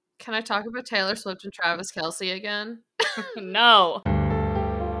Can I talk about Taylor Swift and Travis Kelce again? No.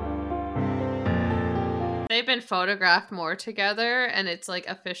 They've been photographed more together, and it's like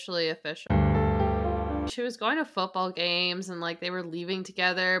officially official. She was going to football games, and like they were leaving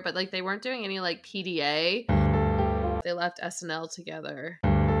together, but like they weren't doing any like PDA. They left SNL together,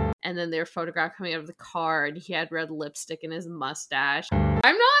 and then they were photographed coming out of the car, and he had red lipstick in his mustache.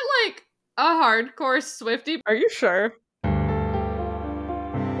 I'm not like a hardcore Swiftie. Are you sure?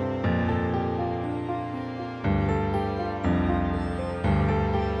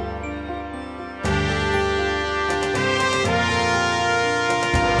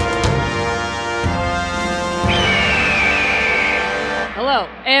 Hello,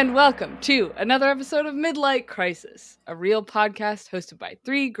 and welcome to another episode of Midlight Crisis, a real podcast hosted by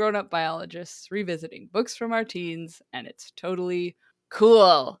three grown-up biologists revisiting books from our teens, and it's totally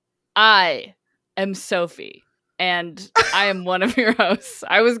cool. I am Sophie, and I am one of your hosts.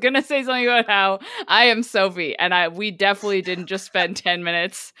 I was gonna say something about how I am Sophie, and we definitely didn't just spend 10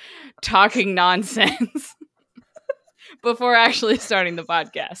 minutes talking nonsense before actually starting the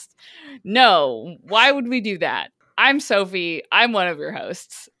podcast. No, why would we do that? I'm Sophie, I'm one of your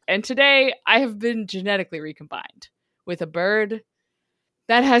hosts, and today I have been genetically recombined with a bird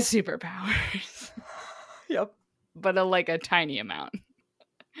that has superpowers. Yep. But like a tiny amount.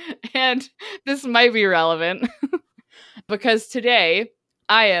 And this might be relevant because today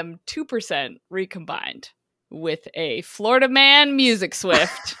I am 2% recombined with a Florida man music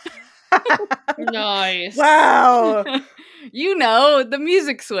Swift. Nice. Wow. You know, the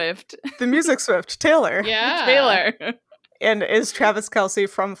music Swift. The music Swift, Taylor. Yeah. Taylor. And is Travis Kelce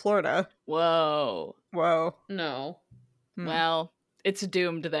from Florida? Whoa. Whoa. No. Well, it's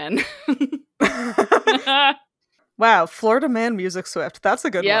doomed then. Wow, Florida man music Swift. That's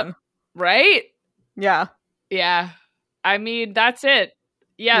a good one. Right? Yeah. Yeah. I mean, that's it.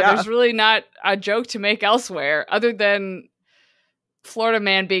 Yeah, there's really not a joke to make elsewhere other than Florida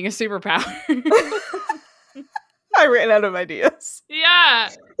man being a superpower. I ran out of ideas. Yeah.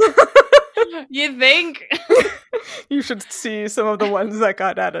 You think? You should see some of the ones that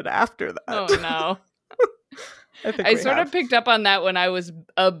got added after that. Oh, no. I sort of picked up on that when I was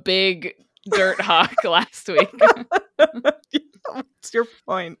a big dirt hawk last week. What's your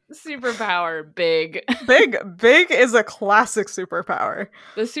point? Superpower, big. Big is a classic superpower.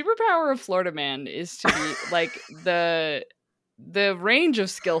 The superpower of Florida man is to be like the range of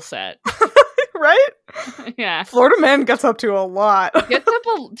skill set. Right? Yeah. Florida man gets up to a lot. Gets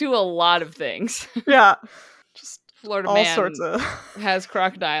up to a lot of things. Yeah. Just Florida all man sorts of has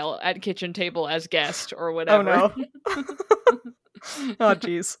crocodile at kitchen table as guest or whatever. Oh no. Oh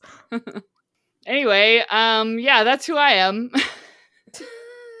jeez. Anyway, yeah, that's who I am.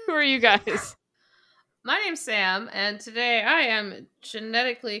 Who are you guys? My name's Sam, and today I am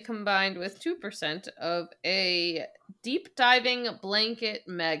genetically combined with 2% of a deep diving blanket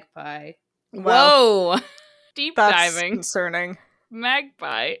magpie. Whoa. Deep That's diving. concerning.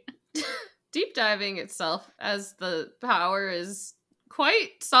 Magpie. Deep diving itself as the power is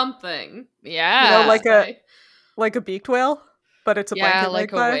quite something. Yeah. You know, like a beaked whale, but it's a blanket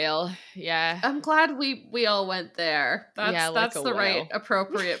like magpie. a whale. Yeah. I'm glad we all went there. That's like the a right whale.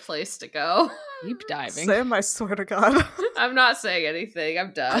 appropriate place to go. Deep diving. Sam, I swear to God. I'm not saying anything.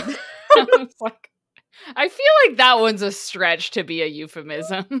 I'm done. I feel like that one's a stretch to be a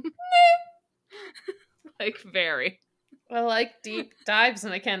euphemism. Like, very. I like deep dives,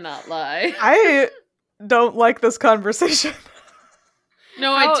 and I cannot lie. I don't like this conversation.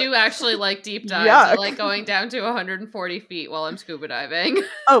 No, I do actually like deep dives. Yuck. I like going down to 140 feet while I'm scuba diving.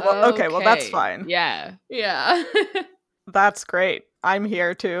 Oh, well, okay, well that's fine. Yeah. Yeah. That's great. I'm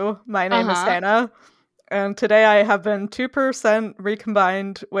here too. My name is Hannah, and today I have been 2%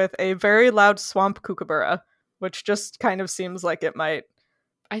 recombined with a very loud swamp kookaburra, which just kind of seems like it might.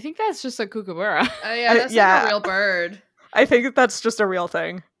 I think that's just a kookaburra. Yeah, that's like a real bird. I think that's just a real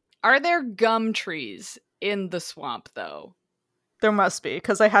thing. Are there gum trees in the swamp, though? There must be,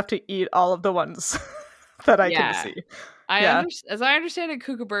 because I have to eat all of the ones that I can see. As I understand it,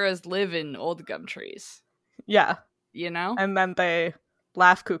 kookaburras live in old gum trees. Yeah. You know? And then they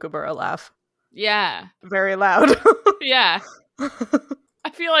laugh kookaburra laugh. Yeah. Very loud. Yeah. I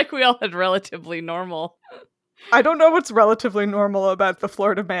feel like we all had relatively normal. I don't know what's relatively normal about the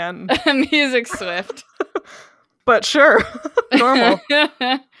Florida man. Music Swift. But sure. Normal.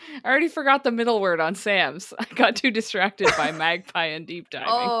 I already forgot the middle word on Sam's. I got too distracted by magpie and deep diving.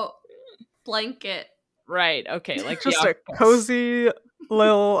 Oh, blanket. Right, okay. Like just a cozy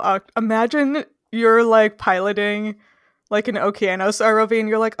little... imagine you're like piloting like an Okeanos ROV and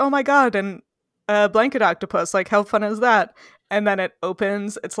you're like, oh my god, and a blanket octopus. Like, how fun is that? and then it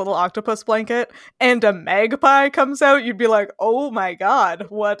opens its little octopus blanket and a magpie comes out, you'd be like, oh my god,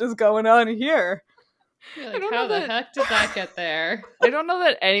 what is going on here? You're like, how the heck did that get there? I don't know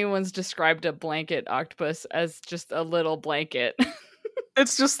that anyone's described a blanket octopus as just a little blanket.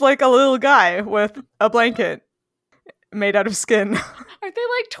 It's just like a little guy with a blanket made out of skin. Aren't they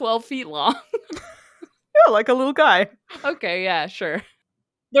like 12 feet long? Yeah, like a little guy. Okay, yeah, sure.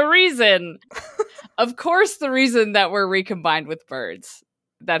 The reason that we're recombined with birds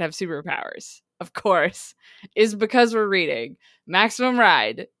that have superpowers, of course, is because we're reading Maximum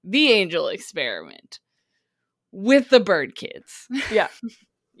Ride, The Angel Experiment with the bird kids. Yeah.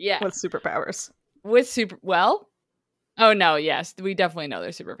 Yeah. With superpowers. Oh no, yes, we definitely know their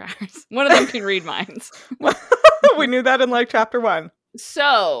superpowers. One of them can read minds. We knew that in like chapter 1.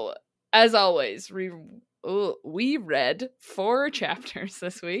 So, as always, we read 4 chapters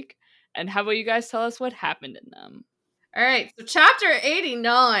this week. And how about you guys tell us what happened in them? All right, so chapter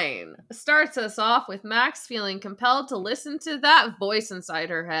 89 starts us off with Max feeling compelled to listen to that voice inside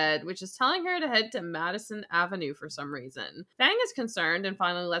her head, which is telling her to head to Madison Avenue for some reason. Fang is concerned and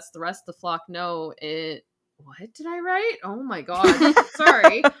finally lets the rest of the flock know it... What did I write? Oh my god.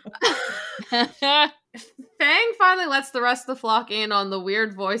 Sorry. Fang finally lets the rest of the flock in on the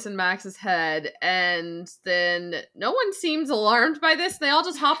weird voice in Max's head, and then no one seems alarmed by this. They all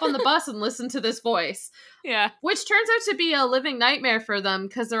just hop on the bus and listen to this voice. Yeah. Which turns out to be a living nightmare for them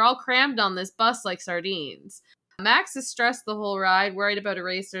because they're all crammed on this bus like sardines. Max is stressed the whole ride, worried about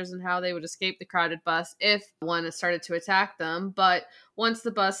erasers and how they would escape the crowded bus if one started to attack them. But once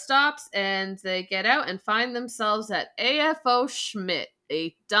the bus stops and they get out and find themselves at AFO Schmidt,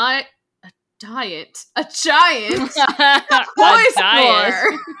 a giant toy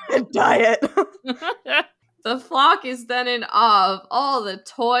store. A diet. The flock is then in awe of all the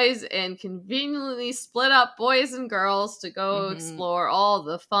toys and conveniently split up boys and girls to go explore all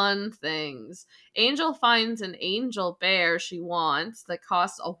the fun things. Angel finds an angel bear she wants that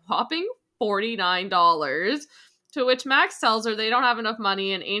costs a whopping $49, to which Max tells her they don't have enough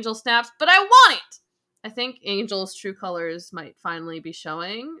money, and Angel snaps, "But I want it!" I think Angel's true colors might finally be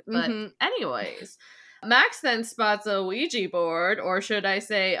showing, but anyways. Max then spots a Ouija board, or should I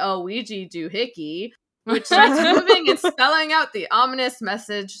say a Ouija doohickey, which starts moving and spelling out the ominous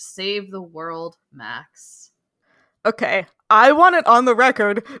message, "Save the world, Max." Okay, I want it on the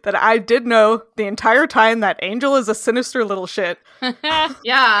record that I did know the entire time that Angel is a sinister little shit.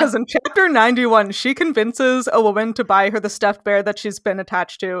 Yeah. Because in chapter 91, she convinces a woman to buy her the stuffed bear that she's been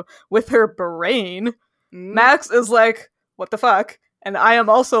attached to with her brain. Max is like, what the fuck? And I am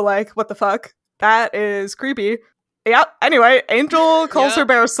also like, what the fuck? That is creepy. Yeah, anyway, Angel calls her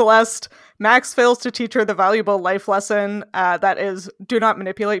bear Celeste. Max fails to teach her the valuable life lesson that is, do not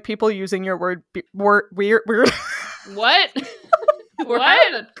manipulate people using your weird. What? We're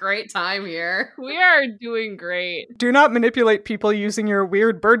having a great time here. We are doing great. Do not manipulate people using your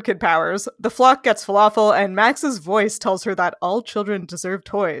weird bird kid powers. The flock gets falafel, and Max's voice tells her that all children deserve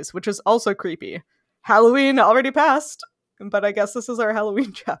toys, which is also creepy. Halloween already passed, but I guess this is our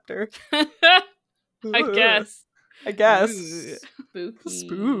Halloween chapter. I guess.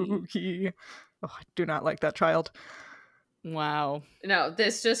 Spooky. Oh, I do not like that child. Wow. No,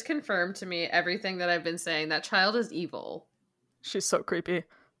 this just confirmed to me everything that I've been saying. That child is evil. She's so creepy.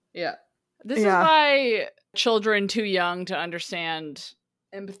 Yeah. This is why children too young to understand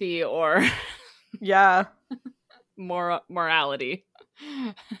empathy or morality.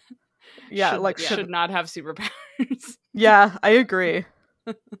 Yeah, should not have superpowers. Yeah, I agree.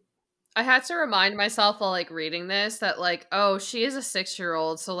 I had to remind myself while like reading this that like, oh, she is a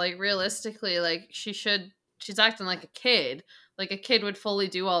 6-year-old, so like realistically, like she's acting like a kid. Like a kid would fully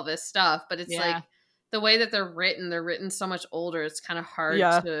do all this stuff, but it's like the way that they're written so much older, it's kind of hard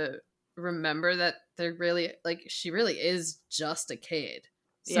to remember that they're really like she really is just a kid.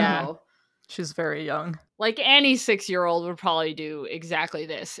 So she's very young. Like any 6-year-old would probably do exactly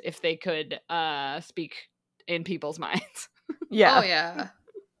this if they could speak in people's minds. Yeah. Oh yeah.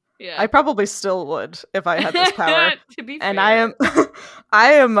 Yeah. I probably still would if I had this power. To be and fair.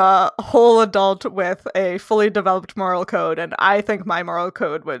 I am a whole adult with a fully developed moral code, and I think my moral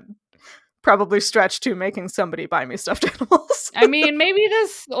code would probably stretch to making somebody buy me stuffed animals. I mean, maybe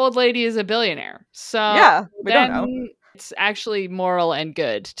this old lady is a billionaire. So yeah, we don't know. It's actually moral and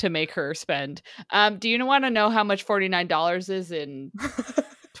good to make her spend. Do you want to know how much $49 is in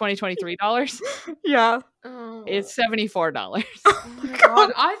 2023 dollars? Yeah. Oh. It's $74. Oh my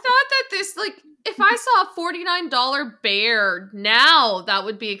god. I thought that this, like, if I saw a $49 bear now, that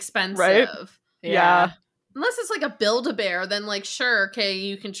would be expensive. Right? Yeah. unless it's like a Build-A-Bear, then like sure, okay,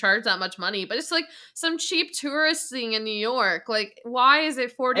 you can charge that much money. But it's like some cheap tourist thing in New York. Like, why is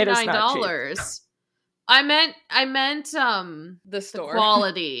it $49? It is not cheap. I meant The store. the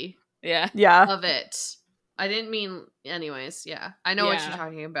quality Yeah. of it. I didn't mean, anyways. Yeah, I know what Yeah. you're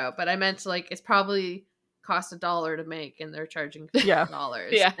talking about, but I meant like it's probably cost $1 to make, and they're charging Yeah.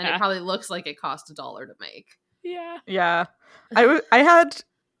 $50. Yeah. And it probably looks like it cost $1 to make. Yeah. Yeah. I had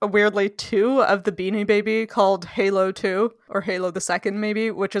weirdly 2 of the Beanie Baby called Halo 2 or Halo the Second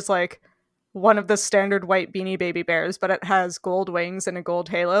maybe, which is like one of the standard white Beanie Baby bears, but it has gold wings and a gold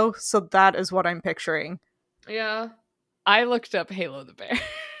halo. So that is what I'm picturing. Yeah. I looked up Halo the Bear.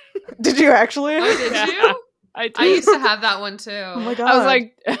 Did you actually? Oh, did Yeah. you? I did. I used to have that one too. Oh my god. I was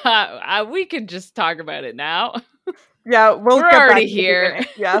like, we could just talk about it now. yeah, we're We're already to the here. beginning.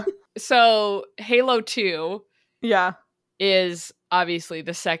 Yeah. So Halo 2 Yeah. is obviously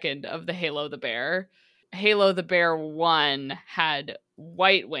the second of the Halo the Bear. Halo the Bear 1 had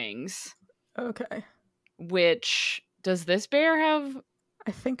white wings, Okay. which, does this bear have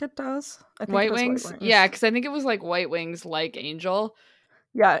I think it does. I think white it has wings? Yeah, because I think it was like white wings like Angel.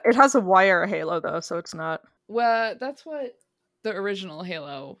 Yeah, it has a wire halo though, so it's not. Well, that's what the original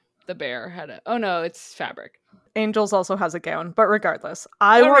Halo the Bear had. Oh no, it's fabric. Angel's also has a gown, but regardless,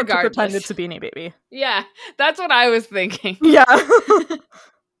 I want to pretend it's a Beanie Baby. Yeah, that's what I was thinking. Yeah.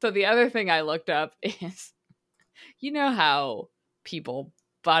 So the other thing I looked up is, you know how people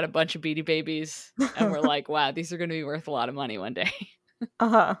bought a bunch of Beanie Babies and were like, wow, these are going to be worth a lot of money one day.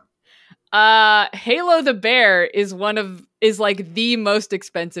 Halo the Bear is like the most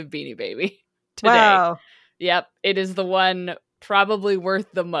expensive Beanie Baby today. Wow. Yep, it is the one probably worth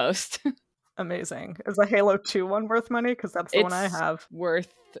the most. Amazing. Is the Halo 2 one worth money? Because that's the one I have.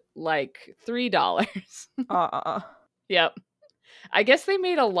 Worth like $3. Yep. I guess they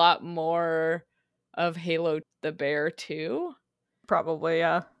made a lot more of Halo the Bear too. Probably,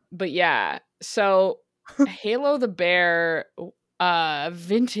 yeah. But yeah, so Halo the Bear,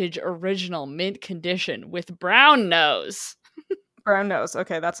 vintage original mint condition with brown nose. Brown nose.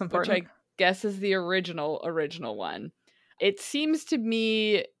 Okay, that's important. Which I guess is the original one. It seems to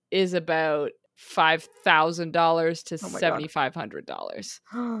me is about $5,000 to $7,500.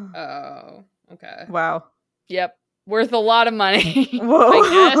 Oh, okay. Wow. Yep. Worth a lot of money. Whoa.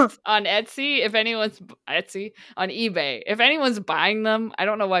 I guess on Etsy, on eBay. If anyone's buying them, I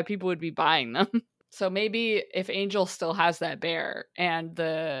don't know why people would be buying them. So maybe if Angel still has that bear and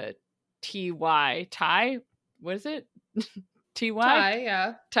the tie, what is it? Tie,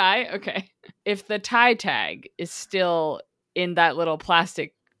 yeah. Tie, okay. If the tie tag is still in that little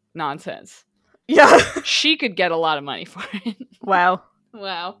plastic nonsense, yeah, she could get a lot of money for it. Wow.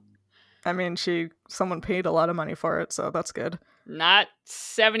 I mean, someone paid a lot of money for it, so that's good. Not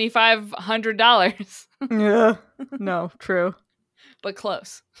 $7,500. Yeah. No, true. But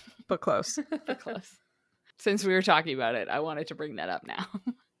close. Since we were talking about it, I wanted to bring that up now.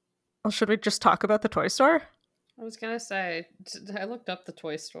 Well, should we just talk about the toy store? I was gonna say, I looked up the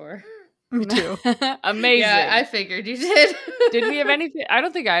toy store. Me too. Amazing. Yeah, I figured you did. Did we have anything? I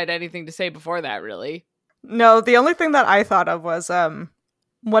don't think I had anything to say before that, really. No, the only thing that I thought of was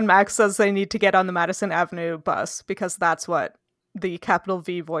when Max says they need to get on the Madison Avenue bus, because that's what the capital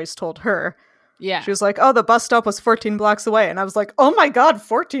V voice told her. Yeah. She was like, oh, the bus stop was 14 blocks away. And I was like, oh my god,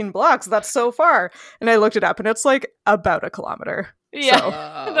 14 blocks, that's so far. And I looked it up and it's like about a kilometer.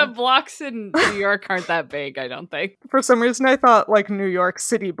 Yeah. So. The blocks in New York aren't that big, I don't think. For some reason I thought like New York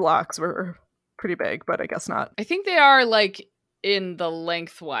City blocks were pretty big, but I guess not. I think they are like in the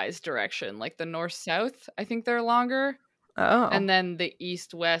lengthwise direction, like the north-south. I think they're longer. Oh. And then the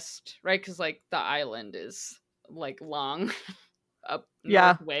east-west, right? Because like the island is like long up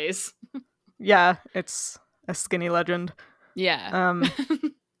north ways. Yeah, it's a skinny legend. Yeah.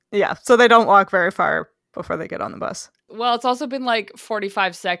 Yeah, so they don't walk very far before they get on the bus. Well, it's also been like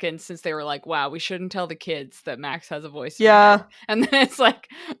 45 seconds since they were like, wow, we shouldn't tell the kids that Max has a voice in her head. And then it's like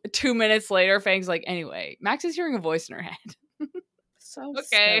 2 minutes later, Fang's like, anyway, Max is hearing a voice in her head. So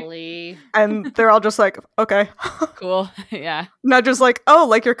silly. And they're all just like, okay. Cool. Yeah. Not just like, oh,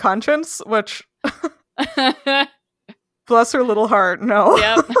 like your conscience? Which, bless her little heart, no.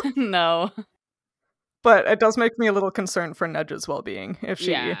 Yep. No. But it does make me a little concerned for Nedge's well-being if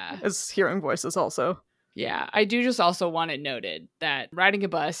she is hearing voices also. Yeah, I do just also want it noted that riding a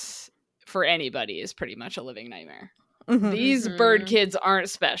bus for anybody is pretty much a living nightmare. Mm-hmm. These bird kids aren't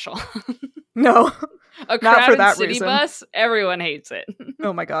special. No. A not for that city reason. Bus, everyone hates it.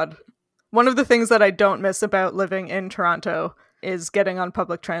 Oh my god. One of the things that I don't miss about living in Toronto is getting on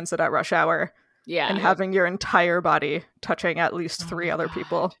public transit at rush hour. Yeah. And having your entire body touching at least 3 other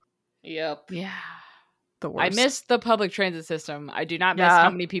people. Yep. Yeah. the worst. I missed the public transit system. I do not miss how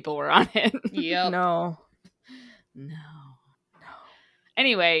many people were on it. Yep. No.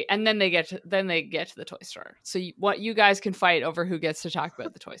 Anyway, and then they get to the toy store. So what you guys can fight over who gets to talk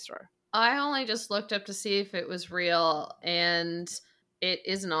about the toy store. I only just looked up to see if it was real, and it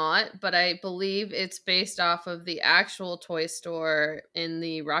is not, but I believe it's based off of the actual toy store in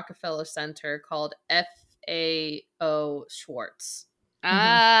the Rockefeller Center called FAO Schwartz.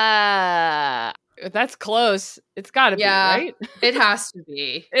 Ah, that's close. It's got to be, right? It has to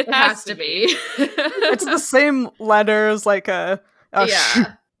be. It has to be. It's the same letters, like a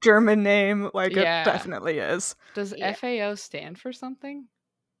German name, like it definitely is. Does FAO stand for something?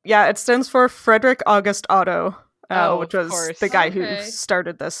 Yeah, it stands for Frederick August Otto, which was the guy who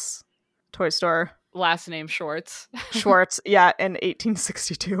started this toy store. Last name Schwartz. Schwartz, yeah, in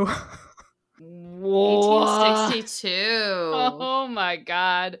 1862. Whoa. 1862. Oh my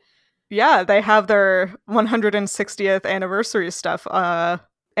god. Yeah, they have their 160th anniversary stuff,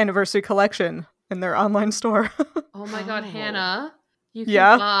 anniversary collection in their online store. Oh my god, Hannah. You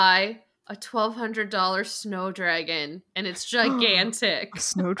can buy a $1,200 snow dragon, and it's gigantic. A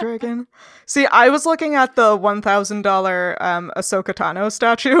snow dragon? See, I was looking at the $1,000 Ahsoka Tano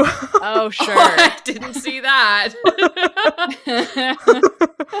statue. Oh, sure. I didn't see that.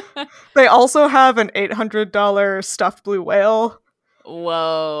 They also have an $800 stuffed blue whale.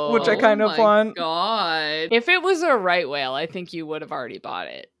 Whoa. Which I kind of want. God. If it was a right whale, I think you would have already bought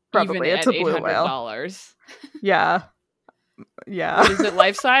it. Probably. Even it's at a blue whale. $800. Yeah. Yeah. Is it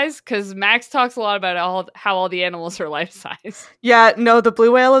life size? Because Max talks a lot about how all the animals are life size. Yeah, no, the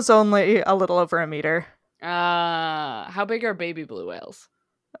blue whale is only a little over a meter. How big are baby blue whales?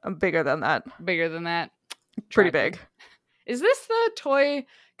 Bigger than that. Bigger than that? Pretty big. Is this the toy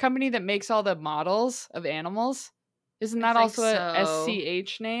company that makes all the models of animals? Isn't that also a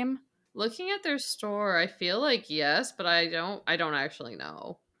SCH name? Looking at their store, I feel like yes, but I don't actually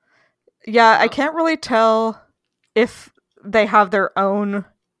know. Yeah, I can't really tell if they have their own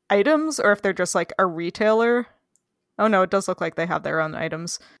items or if they're just like a retailer. Oh no, it does look like they have their own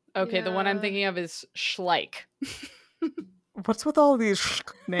items. Okay, the one I'm thinking of is Schleich. What's with all these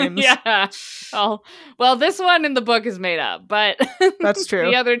names? Yeah. Oh, well, this one in the book is made up, but that's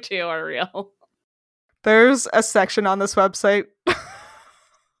true. The other two are real. There's a section on this website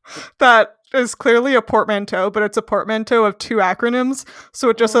that is clearly a portmanteau, but it's a portmanteau of two acronyms. So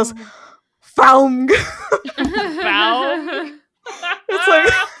it just says FAUMG. FAUMG? It's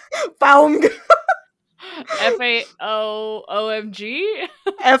like FAUMG. FAOMG?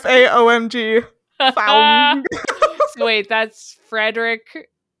 FAOMG. FAUMG. So wait, that's Frederick.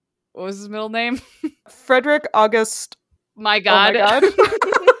 What was his middle name? Frederick August. My God. Oh my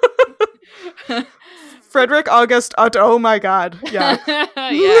God. Frederick August Otto. Oh my God. Yeah.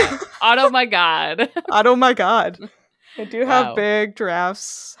 Yeah. Otto my God. Otto my God. I do have big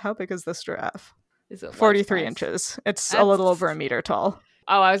giraffes. How big is this giraffe? Is it 43 inches. It's a little over a meter tall.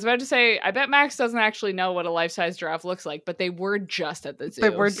 Oh, I was about to say, I bet Max doesn't actually know what a life-size giraffe looks like, but they were just at the zoo. They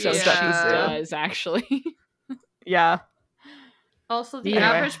were just at the zoo. Does, actually. Yeah. Also, the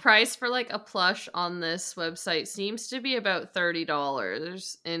average price for like a plush on this website seems to be about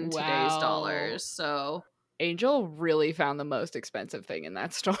 $30 in today's dollars. So Angel really found the most expensive thing in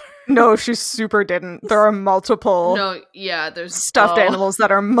that store. No, she super didn't. There are multiple there's stuffed animals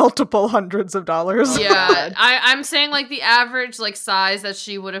that are multiple hundreds of dollars. Yeah, I'm saying like the average like size that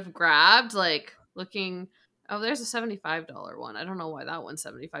she would have grabbed, like looking. Oh, there's a $75 one. I don't know why that one's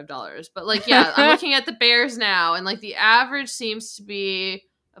 $75, but like, yeah, I'm looking at the bears now, and like the average seems to be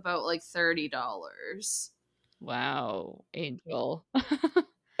about like $30. Wow, Angel.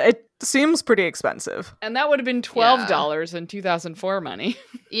 It seems pretty expensive. And that would have been $12 in 2004 money.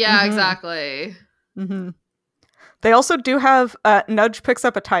 Yeah, exactly. Mm-hmm. They also do have Nudge picks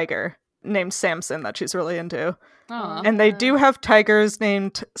up a tiger named Samson that she's really into. Aww. And they do have tigers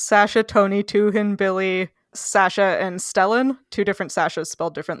named Sasha, Tony, Tuhin, Billy, Sasha, and Stellan. Two different Sashas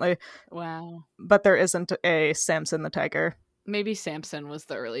spelled differently. Wow. But there isn't a Samson the tiger. Maybe Samson was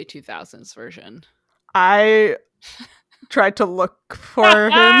the early 2000s version. I tried to look for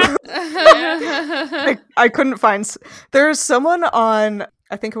him. I couldn't find. There's someone on,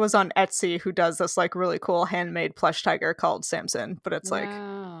 I think it was on Etsy, who does this like really cool handmade plush tiger called Samson, but it's like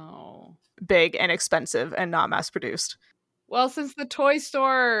big and expensive and not mass produced. Well, since the toy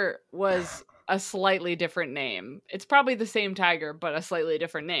store was a slightly different name, it's probably the same tiger, but a slightly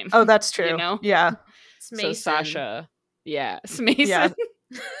different name. Oh, that's true. You know? Yeah. So Sasha. Yeah. Smason. Yeah.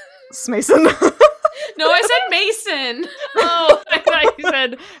 Smason. No, I said Mason. Oh, I thought you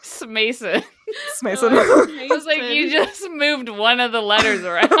said Smason. Smason. I was like, you just moved one of the letters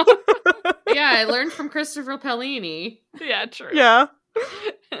around. Yeah, I learned from Christopher Pellini. Yeah, true. Yeah.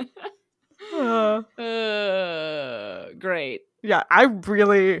 Great. Yeah, I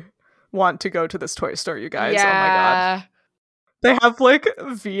really want to go to this toy store, you guys. Yeah. Oh my god. They have like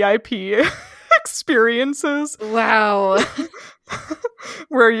VIP experiences. Wow.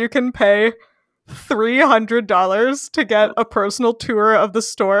 Where you can pay $300 to get a personal tour of the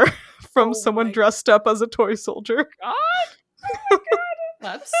store from someone dressed up as a toy soldier. God. Oh my god.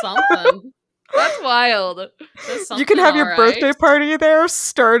 That's something. That's wild. You can have your birthday party there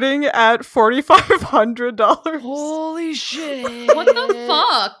starting at $4,500. Holy shit. What the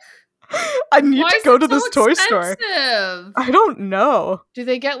fuck? I need Why to is go it to so this toy store. expensive? I don't know. Do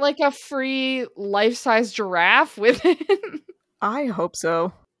they get like a free life-size giraffe with it? I hope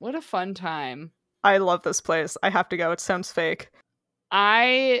so. What a fun time. I love this place. I have to go. It sounds fake.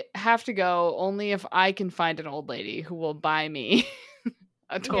 I have to go only if I can find an old lady who will buy me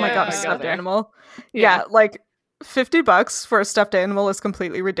a toy. Oh my god, a Yeah. stuffed animal. Yeah, like $50 for a stuffed animal is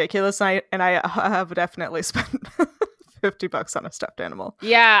completely ridiculous. And I have definitely spent $50 on a stuffed animal.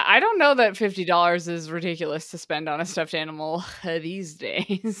 Yeah, I don't know that $50 is ridiculous to spend on a stuffed animal these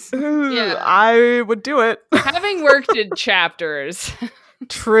days. Yeah, I would do it. Having worked in chapters.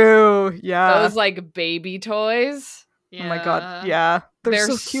 True. Yeah. Those like baby toys. Yeah. Oh my god. Yeah. They're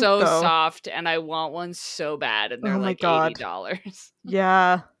so cute, though. soft, and I want one so bad, and they're my like god. $80.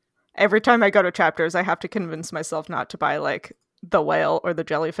 Yeah. Every time I go to chapters, I have to convince myself not to buy like the whale or the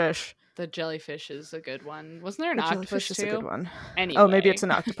jellyfish. The jellyfish is a good one. Wasn't there an The octopus jellyfish is too? a good one. Anyway. Oh, maybe it's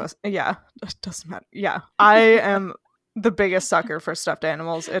an octopus. Yeah, it doesn't matter. Yeah, I am the biggest sucker for stuffed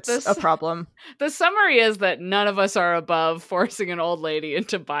animals. It's a problem. The summary is that none of us are above forcing an old lady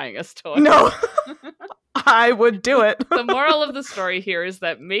into buying us toys. No, I would do it. The moral of the story here is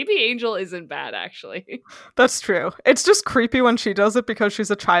that maybe Angel isn't bad, actually. That's true. It's just creepy when she does it because she's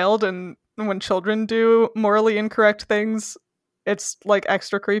a child, and when children do morally incorrect things, it's like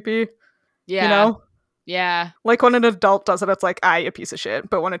extra creepy. Yeah. You know? Yeah. Like when an adult does it, it's like, you piece of shit.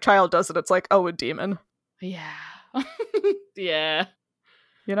 But when a child does it, it's like, oh, a demon. Yeah. Yeah.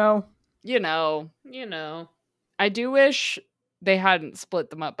 You know? You know. I do wish they hadn't split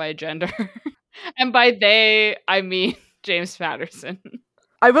them up by gender. And by they, I mean James Patterson.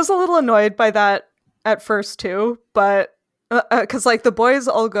 I was a little annoyed by that at first too, but because like the boys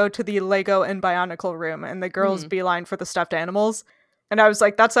all go to the Lego and Bionicle room and the girls beeline for the stuffed animals. And I was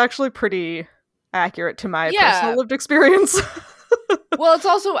like, that's actually pretty accurate to my personal lived experience. Well, it's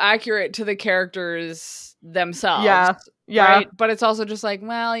also accurate to the characters themselves. Yeah. Right? But it's also just like,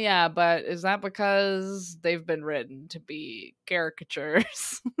 well, yeah, but is that because they've been written to be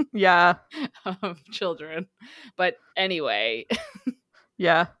caricatures Yeah. of children? But anyway.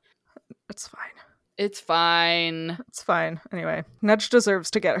 Yeah. It's fine. It's fine. It's fine. Anyway, Nudge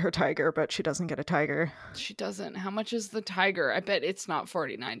deserves to get her tiger, but she doesn't get a tiger. She doesn't. How much is the tiger? I bet it's not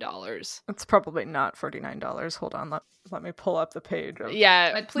 $49. It's probably not $49. Hold on. Let me pull up the page.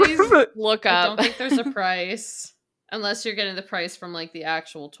 Yeah, please look up. I don't think there's a price. Unless you're getting the price from like the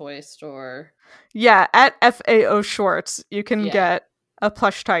actual toy store. Yeah, at FAO Shorts, you can get a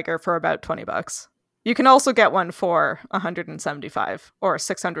plush tiger for about $20. You can also get one for $175 or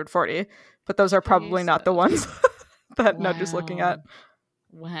 $640, but those are probably not the ones that Nudge is looking at.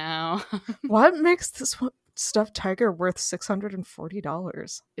 Wow. What makes this stuffed tiger worth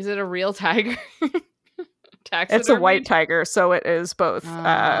 $640? Is it a real tiger? It's a white tiger, so it is both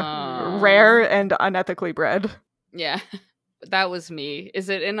rare and unethically bred. Yeah, that was me. Is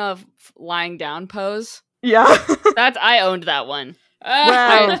it in a lying down pose? Yeah. I owned that one.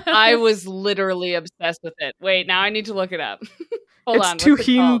 Wow. I was literally obsessed with it. Wait, now I need to look it up. Hold on. It's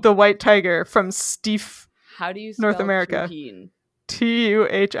Tuhin the white tiger from Steve. How do you spell North America? Tuhin?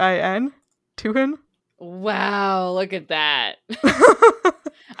 Tuhin? Tuhin? Wow, look at that.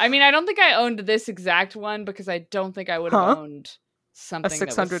 I mean, I don't think I owned this exact one because I don't think I would have owned something a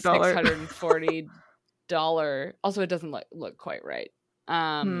 $600. $600. $640. Also, it doesn't look quite right.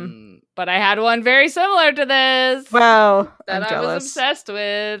 But I had one very similar to this. Wow, that I'm I was obsessed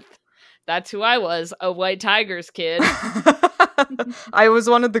with. That's who I was, a white tiger's kid. I was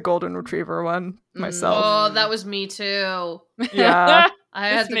one of the golden retriever one myself. Oh, that was me too. Yeah. I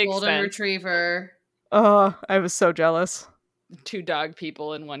had the golden retriever. Oh, I was so jealous. 2 dog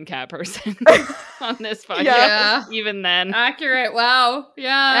people and 1 cat person on this podcast. Yeah. Even then. Accurate. Wow.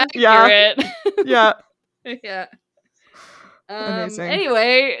 Yeah. Accurate. Yeah. Yeah. Amazing.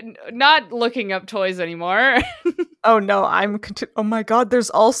 Anyway, not looking up toys anymore. Oh no, oh my god, there's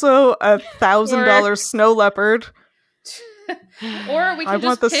also $1,000 snow leopard. Or we I can want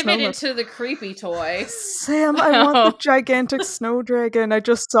just the pivot snowman. into the creepy toy. Sam, I want the gigantic snow dragon. I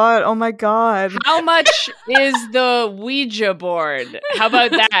just saw it. Oh my god. How much is the Ouija board? How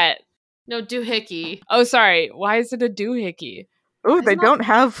about that? No, doohickey. Oh, sorry. Why is it a doohickey? Oh, they Isn't don't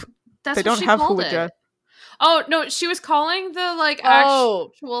have. That's They what don't she have called Ouija. it. Oh, no, she was calling the, like, Oh,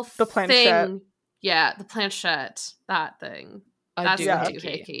 actual the planchette. thing. Yeah, the planchette. That thing. A That's the doohickey.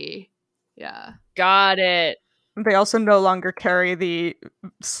 doohickey. Yeah. Got it. They also no longer carry the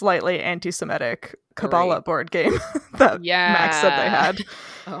slightly anti-Semitic Kabbalah Right. board game that Yeah. Max said they had.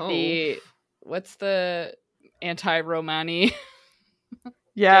 Oh. What's the anti-Romani?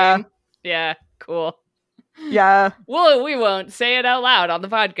 Yeah, game? Yeah, cool. yeah, Well, we won't say it out loud on the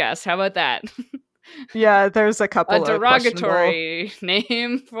podcast. How about that? yeah. There's a couple A of derogatory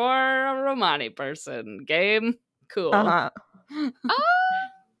name for a Romani person. Game? Cool. Uh-huh.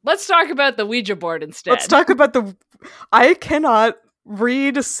 Let's talk about the Ouija board instead. Let's talk about the. I cannot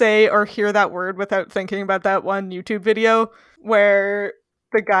read, say, or hear that word without thinking about that one YouTube video where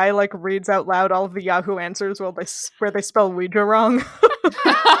the guy like reads out loud all of the Yahoo answers where they spell Ouija wrong.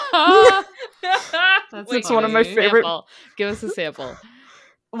 That's It's one of my funny. favorite- Sample. Give us a sample.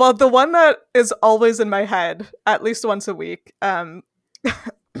 Well, the one that is always in my head, at least once a week,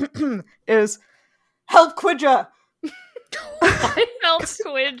 is "Help Quidja," Help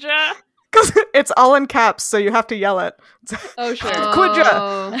Ouija. because it's all in caps, so you have to yell it. Oh, sure. Quidja.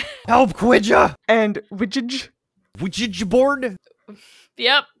 Oh. Help Quidja! And Ouija, Ouija board?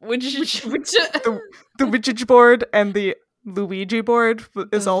 Yep. Ouija. the Ouija board, and the Luigi board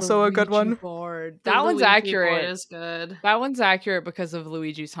is also a good one. Board. The That one's Luigi accurate. board is good. That one's accurate because of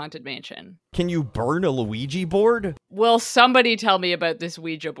Luigi's Haunted Mansion. Can you burn a Luigi board? Will somebody tell me about this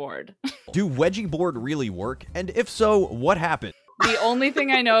Ouija board? Do wedgie board really work? And if so, what happened? The only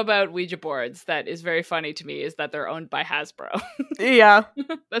thing I know about Ouija boards that is very funny to me is that they're owned by Hasbro. Yeah,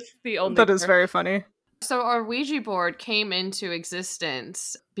 That's the only. that is very funny. So our Ouija board came into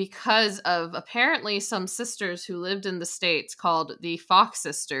existence because of apparently some sisters who lived in the States called the Fox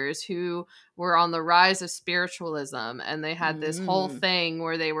sisters, who were on the rise of spiritualism. And they had this whole thing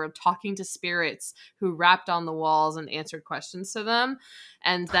where they were talking to spirits who rapped on the walls and answered questions to them.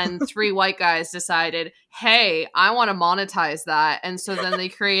 And then 3 white guys decided, hey, I want to monetize that. And so then they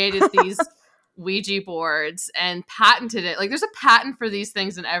created these Ouija boards and patented it. Like, there's a patent for these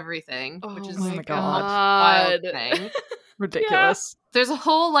things and everything, which is my a God. wild thing. Ridiculous. There's a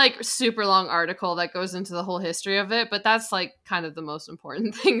whole like super long article that goes into the whole history of it, but that's like kind of the most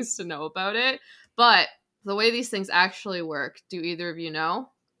important things to know about it. But the way these things actually work, do either of you know?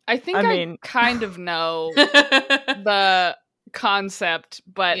 I think I I mean- kind of know the concept,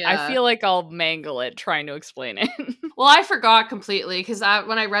 but I Yeah. feel like I'll mangle it trying to explain it. Well, I forgot completely because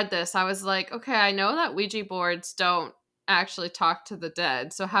when I read this, I was like, okay, I know that Ouija boards don't actually talk to the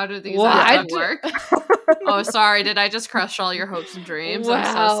dead. So how do these actually work? Oh, sorry. Did I just crush all your hopes and dreams? I'm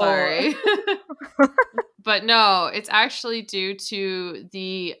Wow. so sorry. But no, it's actually due to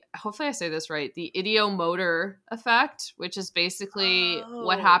hopefully I say this right, the ideomotor effect, which is basically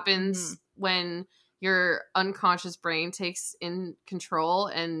what happens when your unconscious brain takes in control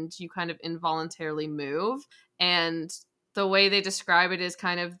and you kind of involuntarily move. And the way they describe it is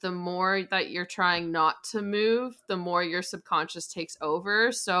kind of the more that you're trying not to move, the more your subconscious takes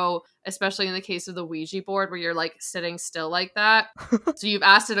over. So especially in the case of the Ouija board where you're like sitting still like that. So you've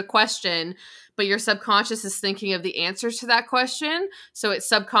asked it a question, but your subconscious is thinking of the answers to that question. So it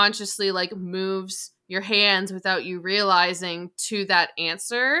subconsciously like moves your hands without you realizing to that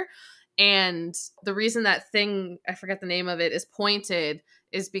answer. And the reason that thing, I forget the name of it, is pointed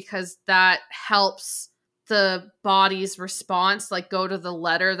is because that helps the body's response like go to the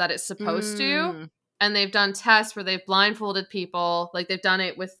letter that it's supposed to. And they've done tests where they've blindfolded people, like they've done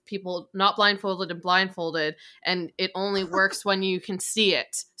it with people not blindfolded and blindfolded, and it only works when you can see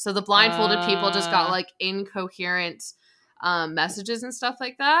it. So the blindfolded people just got like incoherent messages and stuff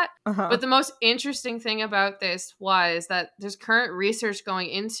like that. But the most interesting thing about this was that there's current research going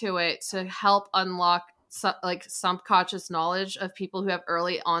into it to help unlock subconscious knowledge of people who have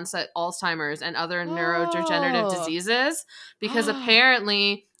early onset Alzheimer's and other neurodegenerative diseases, because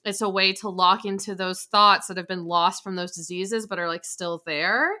apparently it's a way to lock into those thoughts that have been lost from those diseases but are like still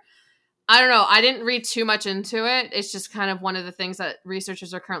there. I don't know. I didn't read too much into it. It's just kind of one of the things that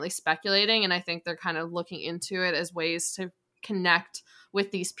researchers are currently speculating, and I think they're kind of looking into it as ways to connect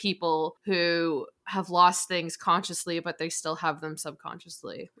with these people who have lost things consciously, but they still have them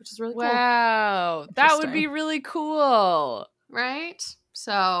subconsciously, which is really cool. Wow. That would be really cool. Right?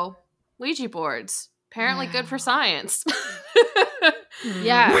 So, Ouija boards. Apparently good for science.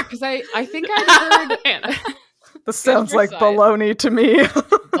 Yeah, because I think I've heard This sounds for like science. baloney to me.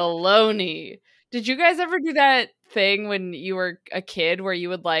 Baloney. Did you guys ever do that thing when you were a kid where you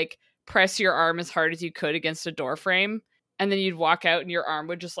would like press your arm as hard as you could against a door frame and then you'd walk out and your arm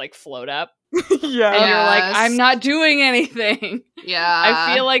would just like float up? Yeah. And you're like, Yes. I'm not doing anything. Yeah.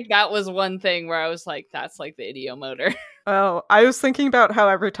 I feel like that was one thing where I was like, that's like the idiomotor. Oh, I was thinking about how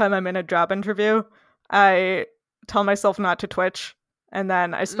every time I'm in a job interview, I tell myself not to twitch, and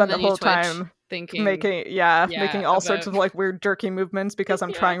then I spend the then you whole twitch. time Thinking, making all sorts of like weird jerky movements because I'm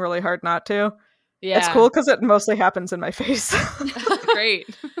Yeah. trying really hard not to. yeah, It's cool because it mostly happens in my face. Great.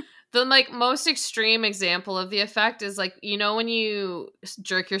 The like most extreme example of the effect is like, you know, when you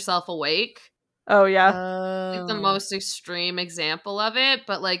jerk yourself awake. Oh yeah. Like the most extreme example of it,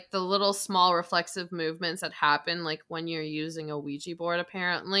 but like the little small reflexive movements that happen like when you're using a Ouija board,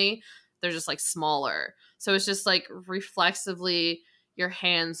 apparently they're just like smaller. So it's just like reflexively your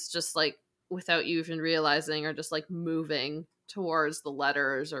hands just like without you even realizing are just like moving towards the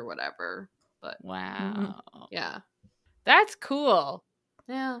letters or whatever. But Wow. yeah. That's cool.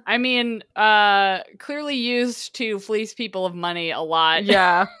 Yeah. I mean, clearly used to fleece people of money a lot.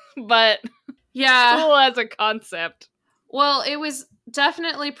 Yeah. But Yeah. cool as a concept. Well, it was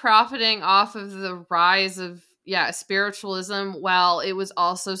definitely profiting off of the rise of spiritualism, while it was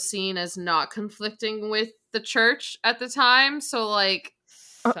also seen as not conflicting with the church at the time. So like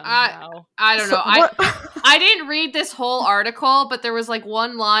Somehow. I don't So know. what- I didn't read this whole article, but there was like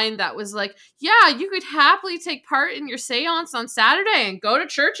one line that was like, yeah, you could happily take part in your seance on Saturday and go to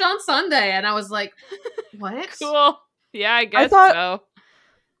church on Sunday. And I was like, what? Cool. Yeah, I guess thought- so.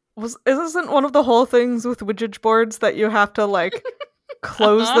 Isn't one of the whole things with Ouija boards that you have to like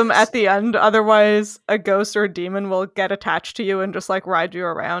close them at the end, otherwise a ghost or a demon will get attached to you and just like ride you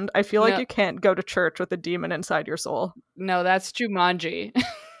around? I feel like No. you can't go to church with a demon inside your soul. No, that's Jumanji.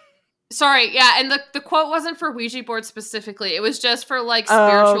 Sorry, yeah, and the quote wasn't for Ouija board specifically. It was just for like Oh,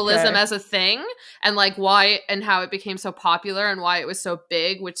 spiritualism okay. as a thing and like why and how it became so popular and why it was so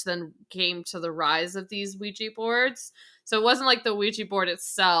big, which then came to the rise of these Ouija boards. So it wasn't like the Ouija board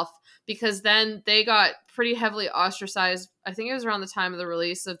itself, because then they got pretty heavily ostracized. I think it was around the time of the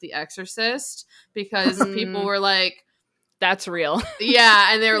release of The Exorcist, because people were like, That's real.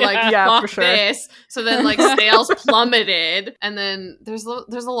 yeah, and they were like, Yeah, fuck for sure. this. So then like sales plummeted, and then there's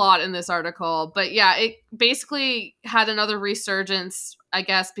a lot in this article, but yeah, it basically had another resurgence, I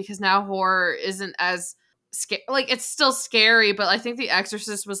guess, because now horror isn't as like it's still scary, but I think The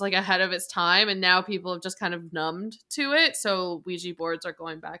Exorcist was like ahead of its time, and now people have just kind of numbed to it. So Ouija boards are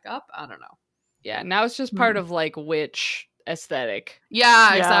going back up. I don't know. Yeah, now it's just part of like witch aesthetic.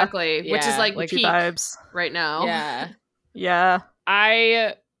 Yeah, Yeah. exactly. Which is Yeah, like Witchy peak vibes. right now. Yeah. Yeah.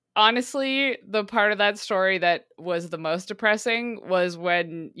 I honestly, the part of that story that was the most depressing was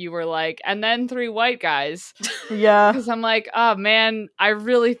when you were like, and then 3 white guys. Yeah. Because I'm like, oh man, I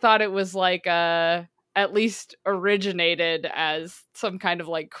really thought it was like at least originated as some kind of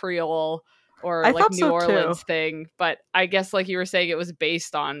like Creole or I like thought New so, too. Orleans thing. But I guess like you were saying, it was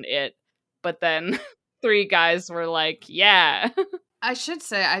based on it. But then 3 guys were like, yeah. I should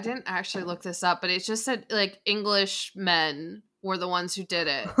say I didn't actually look this up, but it just said like English men were the ones who did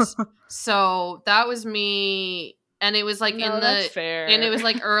it. So that was me, and it was like No, in that's the fair. and it was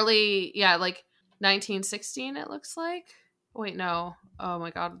like early, like 1916. It looks like. Wait, no. Oh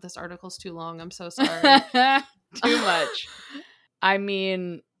my god, this article's too long. I'm so sorry. Too much. I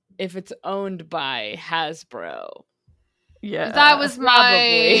mean, if it's owned by Hasbro. Yeah. That was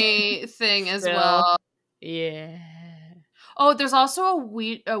Probably. my thing as Still. well. Yeah. Oh, there's also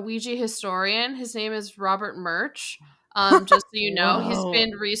a Ouija historian. His name is Robert Murch. Just so you know, he's Whoa.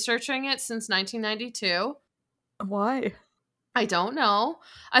 been researching it since 1992. Why? I don't know.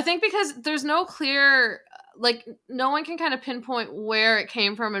 I think because there's no clear, like, no one can kind of pinpoint where it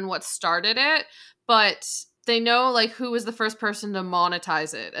came from and what started it, but they know, like, who was the first person to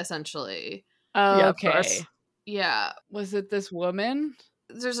monetize it, essentially. Oh, Yeah, of okay. course. Yeah. Was it this woman?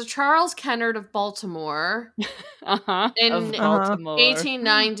 There's a Charles Kennard of Baltimore. In Of Baltimore.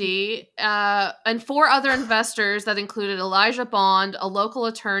 1890, and 4 other investors that included Elijah Bond, a local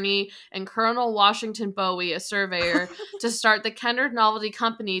attorney, and Colonel Washington Bowie, a surveyor, to start the Kennard Novelty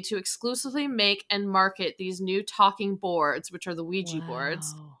Company to exclusively make and market these new talking boards, which are the Ouija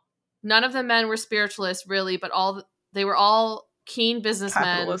boards. Wow. None of the men were spiritualists, really, but they were all keen businessmen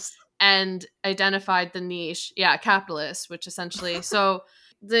Capitalist. and identified the niche. Yeah, capitalists, which essentially so.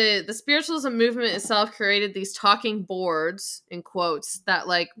 The spiritualism movement itself created these talking boards, in quotes, that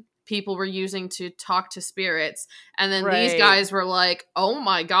like people were using to talk to spirits, and then these Right. guys were like, oh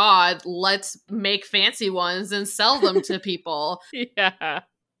my god, let's make fancy ones and sell them to people. Yeah.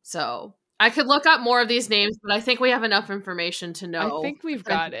 So I could look up more of these names, but I think we have enough information to know. I think we've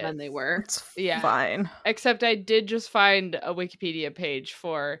got it. When they were. It's Yeah. fine. Except I did just find a Wikipedia page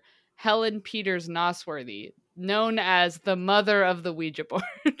for Helen Peters Nosworthy, known as the mother of the Ouija board.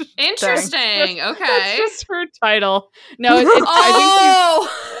 Interesting. Okay. That's just her title. No,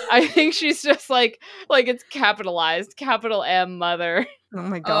 I think she's just like it's capitalized, capital M mother. Oh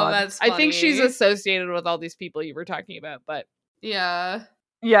my god. Oh, that's funny. I think she's associated with all these people you were talking about, but yeah.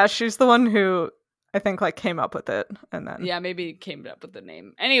 Yeah, she's the one who I think like came up with it, and then yeah, maybe came up with the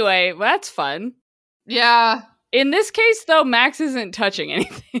name. Anyway, well, that's fun. Yeah. In this case, though, Max isn't touching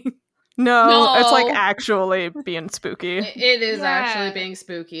anything. No, it's like No. actually being spooky. It is Yeah. actually being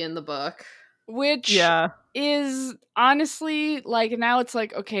spooky in the book. Which Yeah. is honestly like now it's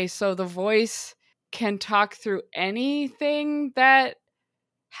like, okay, so the voice can talk through anything that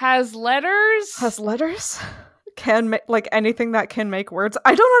has letters. Has letters? Can make like anything that can make words.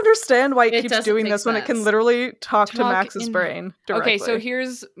 I don't understand why it It keeps doesn't doing make this when it can sense. literally talk to Talk Max's in- brain directly. Okay, so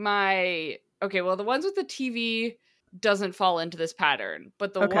here's my well, the ones with the TV doesn't fall into this pattern,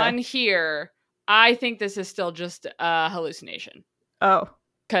 but the Okay. one here, I think this is still just a hallucination. Oh.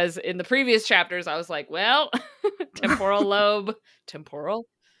 Because in the previous chapters, I was like, well, temporal lobe.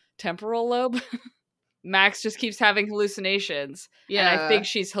 Max just keeps having hallucinations. Yeah. And I think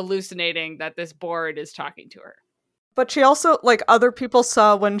she's hallucinating that this board is talking to her. But she also like other people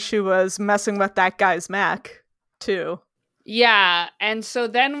saw when she was messing with that guy's Mac too. Yeah. And so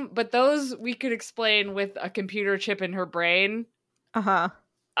then, but those we could explain with a computer chip in her brain. Uh-huh.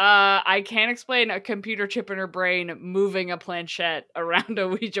 I can't explain a computer chip in her brain moving a planchette around a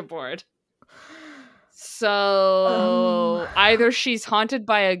Ouija board. So either she's haunted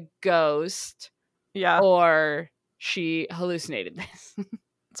by a ghost, Yeah. or she hallucinated this.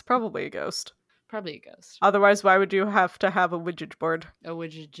 It's probably a ghost. Probably a ghost. Otherwise, why would you have to have a widget board? A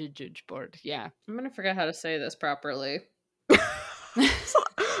Ouija board, yeah. I'm gonna forget how to say this properly.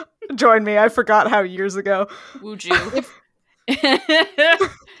 Join me. I forgot how years ago. Wuju.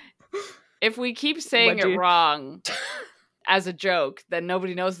 If we keep saying Wedgie. it wrong as a joke, then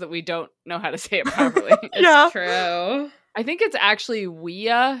nobody knows that we don't know how to say it properly. Yeah. True. I think it's actually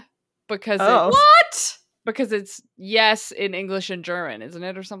Ouija because Oh. What? because it's yes in English and German, isn't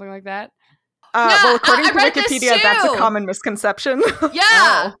it, or something like that? Yeah, Well, according I to read this Wikipedia, that's a too. common misconception.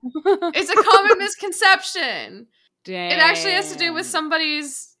 Yeah. Oh. It's a common misconception. Dang. It actually has to do with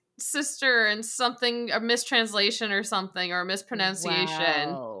somebody's sister and something, a mistranslation or something, or a mispronunciation.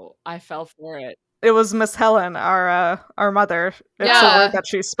 Wow. I fell for it. It was Miss Helen, our mother. It's Yeah. a word that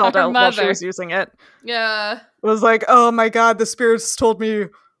she spelled Our out while she mother. was using it. Yeah. It was like, oh my god, the spirits told me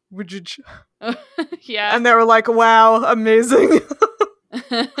widget. Yeah. And they were like, wow, amazing.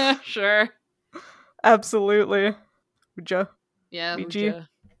 Sure. Absolutely. Ouija. Yeah. Ouija.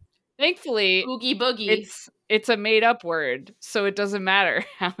 Thankfully, Boogie boogie. it's a made up word, so it doesn't matter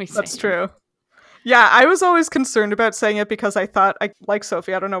how we say That's it. true. Yeah, I was always concerned about saying it because I thought, like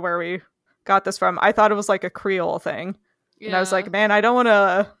Sophie, I don't know where we got this from. I thought it was like a Creole thing. Yeah. And I was like, man, I don't want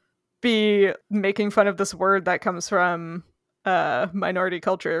to be making fun of this word that comes from minority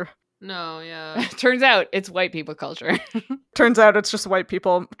culture. No, yeah. Turns out it's white people culture. Turns out it's just white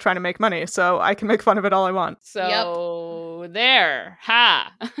people trying to make money, so I can make fun of it all I want. So there.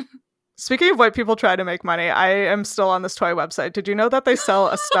 Ha. Speaking of white people trying to make money, I am still on this toy website. Did you know that they sell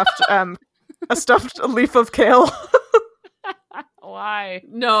a stuffed leaf of kale? Why?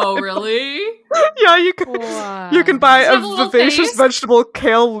 No, really? Yeah, you can buy Does it a have a little vivacious face? vegetable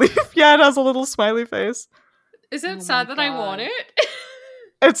kale leaf. Yeah, it has a little smiley face. Is Oh it my sad that I God. want it?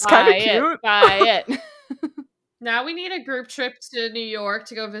 It's kind Buy of cute. Buy it. Now we need a group trip to New York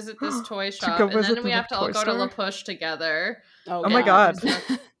to go visit this toy shop, go and visit then we the have to all toy go to La store? Push together. Oh my God.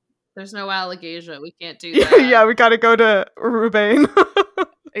 There's no Allegasia. We can't do Yeah, that. yeah, we gotta go to Roubaix.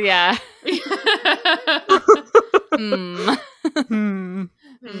 Yeah. Hmm. Hmm.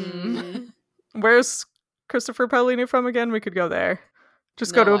 Hmm. Where's Christopher Paolini from again? We could go there.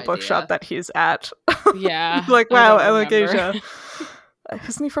 Just go No to a bookshop idea. that he's at. Yeah. Like, I wow, don't remember. Allegasia.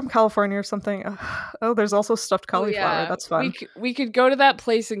 Isn't he from California or something? Oh, there's also stuffed Oh, cauliflower. yeah. That's fun. We could go to that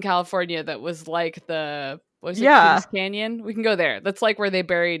place in California that was like was it Yeah. Kings Canyon? We can go there. That's like where they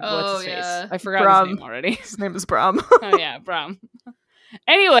buried what's Oh, his yeah. face. I forgot Brom. his name already. His name is Brom. Oh yeah, Brom.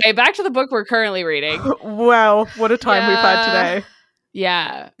 Anyway, back to the book we're currently reading. Wow, what a time we've had Yeah. today.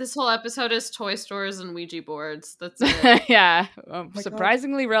 Yeah. This whole episode is toy stores and Ouija boards. That's it. Yeah. my God.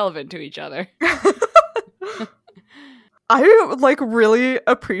 Surprisingly relevant to each other. I really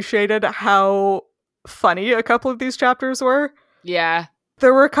appreciated how funny a couple of these chapters were. Yeah.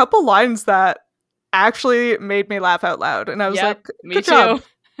 There were a couple lines that actually made me laugh out loud, and I was Yep, like, me good too. job.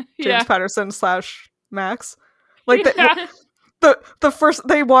 James Patterson / Max. Like Yeah. the first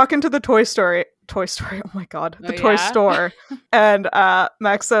they walk into the Toy Story. Oh my god, the toy store, and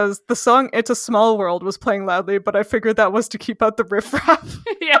Max says the song "It's a Small World" was playing loudly, but I figured that was to keep out the riffraff.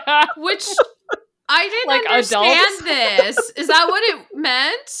 Yeah. Which I didn't Like understand. adults? This is that what it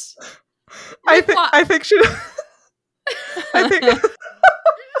meant? I think she. I think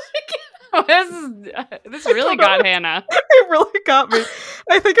this really got Hannah. it really got me.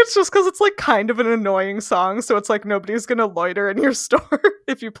 I think it's just because it's like kind of an annoying song, so it's like nobody's gonna loiter in your store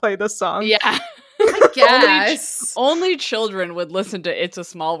if you play this song. Yeah. I guess. Only children would listen to It's a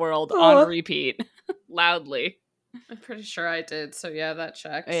Small World on repeat loudly. I'm pretty sure I did, so yeah, that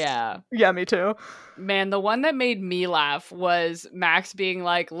checks. Yeah. Yeah, me too. Man, the one that made me laugh was Max being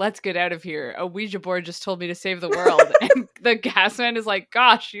like, let's get out of here. A Ouija board just told me to save the world. And the gas man is like,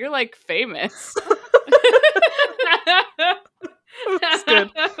 gosh, you're like famous. It's good.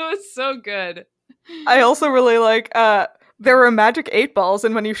 It was so good. I also really like, there were magic 8-balls,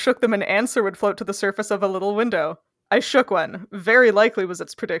 and when you shook them, an answer would float to the surface of a little window. I shook one. Very likely was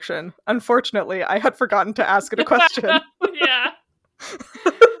its prediction. Unfortunately, I had forgotten to ask it a question. Yeah.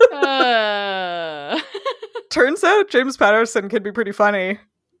 Turns out James Patterson can be pretty funny.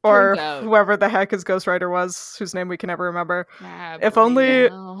 Or Turns out. whoever the heck his ghostwriter was, whose name we can never remember. If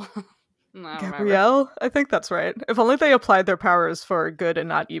Gabrielle. only... Gabrielle? I think that's right. If only they applied their powers for good and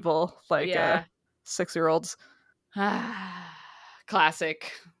not evil, like 6-year-olds.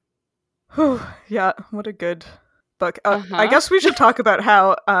 Classic. Whew, yeah, what a good book. I guess we should talk about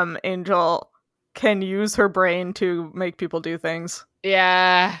how Angel can use her brain to make people do things.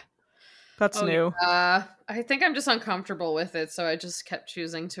 Yeah. That's new. I think I'm just uncomfortable with it, so I just kept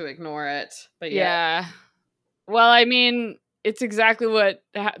choosing to ignore it. But yeah. Well, I mean, it's exactly what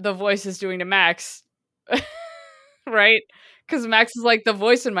the voice is doing to Max. Right? Because Max is like, the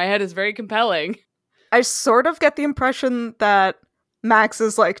voice in my head is very compelling. I sort of get the impression that Max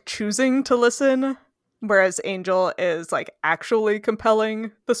is like choosing to listen, whereas Angel is like actually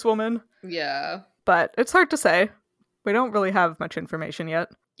compelling this woman. Yeah. But it's hard to say. We don't really have much information yet.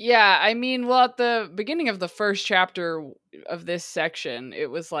 Yeah, I mean, well, at the beginning of the first chapter of this section,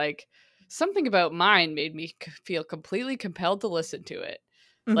 it was like, something about mine made me feel completely compelled to listen to it.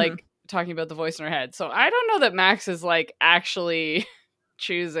 Mm-hmm. Like, talking about the voice in her head. So I don't know that Max is like actually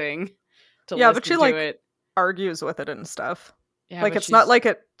choosing to listen but she to like it. argues with it and stuff. Yeah, like, it's not like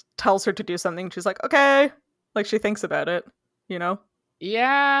it tells her to do something. She's like, okay. Like, she thinks about it, you know?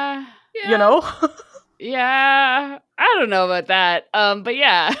 Yeah. You know? Yeah. I don't know about that. But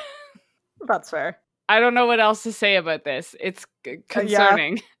yeah. That's fair. I don't know what else to say about this. It's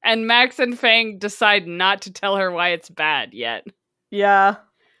concerning. And Max and Fang decide not to tell her why it's bad yet. Yeah.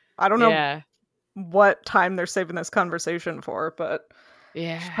 I don't know what time they're saving this conversation for, but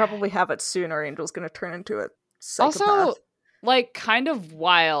should probably have it soon or Angel's going to turn into a psychopath. Also, like, kind of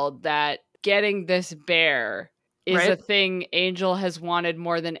wild that getting this bear is a thing Angel has wanted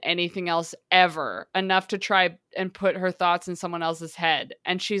more than anything else ever, enough to try and put her thoughts in someone else's head.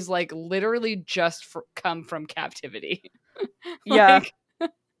 And she's like literally just come from captivity. Yeah.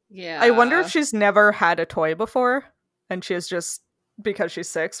 Yeah. I wonder if she's never had a toy before and she is just, because she's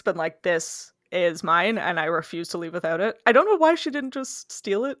 6, but like, this is mine and I refuse to leave without it. I don't know why she didn't just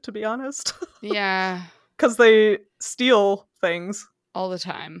steal it, to be honest. Yeah. Because they steal things. All the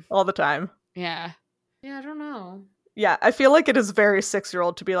time. Yeah. Yeah, I don't know. Yeah, I feel like it is very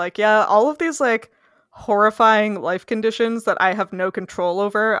 6-year-old to be like, yeah, all of these like horrifying life conditions that I have no control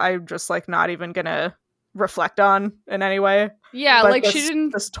over, I'm just like not even gonna reflect on in any way. Yeah, but like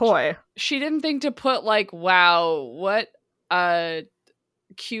this toy. She didn't think to put like, wow, what a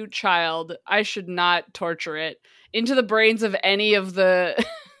cute child. I should not torture it into the brains of any of the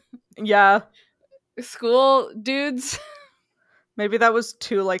school dudes. Maybe that was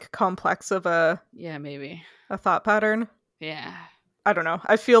too like complex of a thought pattern. Yeah. I don't know.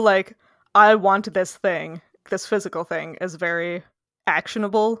 I feel like I want this thing, this physical thing is very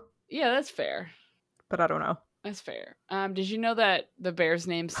actionable. Yeah, that's fair. But I don't know. That's fair. Did you know that the bear's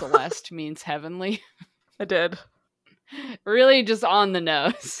name Celeste means heavenly? I did. Really just on the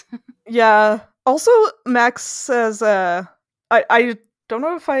nose. Yeah. Also, Max says, I don't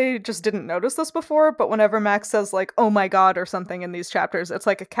know if I just didn't notice this before, but whenever Max says like, oh my god, or something in these chapters, it's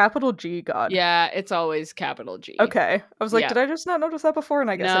like a capital G god. Yeah, it's always capital G. Okay. I was like, did I just not notice that before? And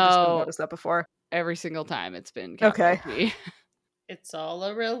I guess I just didn't notice that before. Every single time it's been capital G. It's all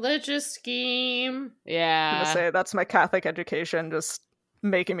a religious scheme. Yeah. I'm gonna say that's my Catholic education just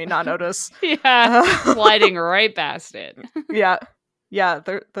making me not notice. Sliding right past it. Yeah.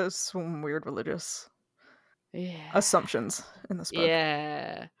 There's some weird religious assumptions in this book.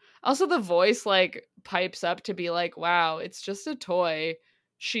 Yeah. Also, the voice like pipes up to be like, "Wow, it's just a toy.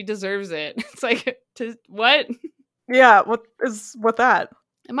 She deserves it." It's like, what? Yeah, what is with that?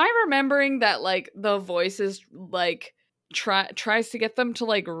 Am I remembering that like the voice is like tries to get them to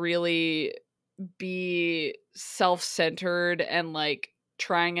like really be self-centered and like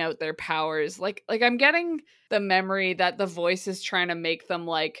trying out their powers? Like I'm getting the memory that the voice is trying to make them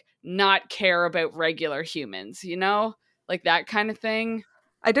like not care about regular humans, you know? Like that kind of thing.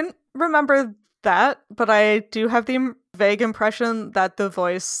 I didn't remember that, but I do have the vague impression that the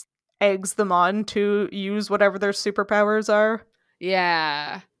voice eggs them on to use whatever their superpowers are.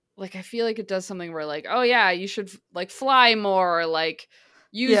 Yeah. Like I feel like it does something where like, oh yeah, you should like fly more, or like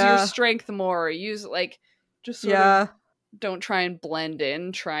use your strength more, use like just sort of don't try and blend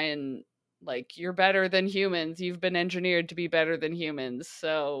in, try and like you're better than humans. You've been engineered to be better than humans,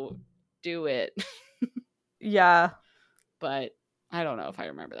 so do it. Yeah. But I don't know if I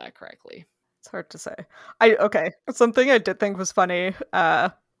remember that correctly. It's hard to say. Something I did think was funny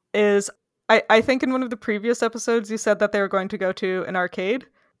is I think in one of the previous episodes you said that they were going to go to an arcade.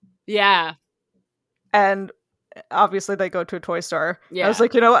 Yeah. And obviously they go to a toy store. Yeah. I was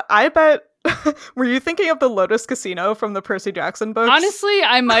like, you know what? I bet were you thinking of the Lotus Casino from the Percy Jackson books? Honestly,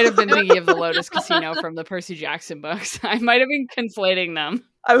 I might have been thinking of the Lotus Casino from the Percy Jackson books. I might have been conflating them.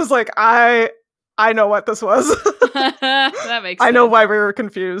 I was like, I know what this was. That makes sense. I know why we were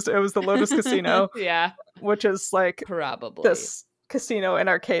confused. It was the Lotus Casino. Yeah. Which is like probably this casino and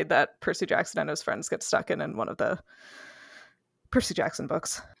arcade that Percy Jackson and his friends get stuck in one of the Percy Jackson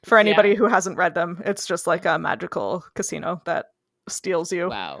books. For anybody who hasn't read them, it's just like a magical casino that steals you.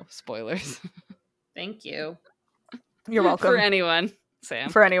 Wow, spoilers. Thank you. You're welcome. For anyone, Sam.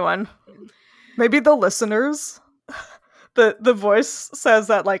 For anyone. Maybe the listeners. The voice says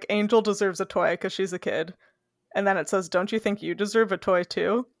that like Angel deserves a toy because she's a kid. And then it says, don't you think you deserve a toy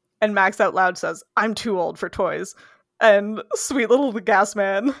too? And Max out loud says, I'm too old for toys. And sweet little gas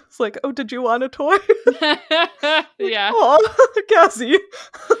man is like, oh, did you want a toy? Yeah. Oh, Gassy.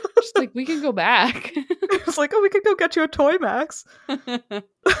 Just like, we can go back. It's like, oh, we could go get you a toy, Max. I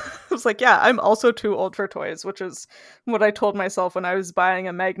was like, yeah, I'm also too old for toys, which is what I told myself when I was buying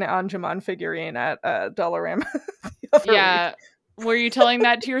a Magna Angemon figurine at Dollarama. Yeah. Were you telling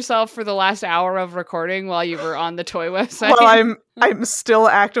that to yourself for the last hour of recording while you were on the toy website? Well, I'm still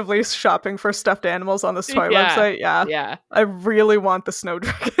actively shopping for stuffed animals on this toy website. Yeah. Yeah. I really want the snow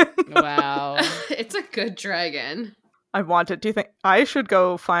dragon. Wow. It's a good dragon. I want it. Do you think I should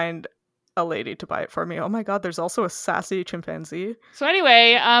go find a lady to buy it for me? Oh my god, there's also a sassy chimpanzee. So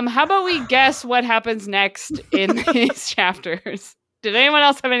anyway, how about we guess what happens next in these chapters? Did anyone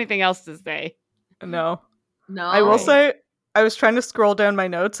else have anything else to say? No. I will say I was trying to scroll down my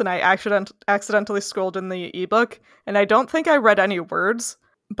notes and I accidentally scrolled in the ebook and I don't think I read any words,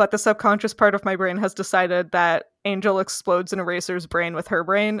 but the subconscious part of my brain has decided that Angel explodes an Eraser's brain with her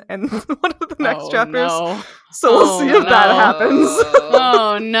brain in one of the next chapters. No. So we'll see if that happens.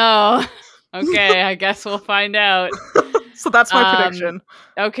 Oh no. Okay, I guess we'll find out. So that's my prediction.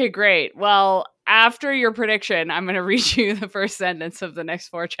 Okay, great. Well, after your prediction, I'm going to read you the first sentence of the next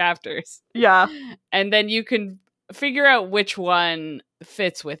 4 chapters. Yeah. And then you can figure out which one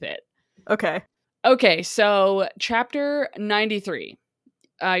fits with it. Okay. Okay, so chapter 93.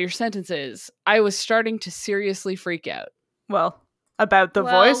 Your sentence is, I was starting to seriously freak out. Well, about the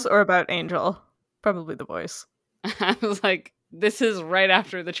voice or about Angel? Probably the voice. I was like, this is right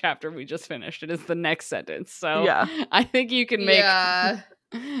after the chapter we just finished. It is the next sentence. So yeah. I think you can make... Yeah.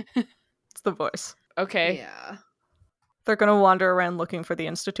 It's the voice. Okay. Yeah. They're going to wander around looking for the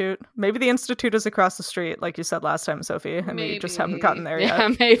Institute. Maybe the Institute is across the street, like you said last time, Sophie, and we just haven't gotten there yet.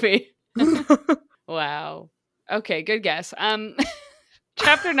 Yeah, maybe. Wow. Okay, good guess.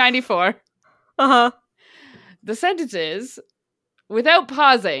 Chapter 94. Uh-huh. The sentence is, without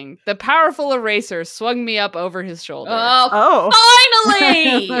pausing, the powerful eraser swung me up over his shoulder. Oh.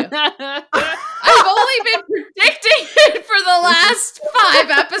 Finally! I've only been predicting it for the last 5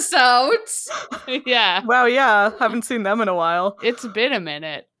 episodes. Yeah. Wow, yeah. Haven't seen them in a while. It's been a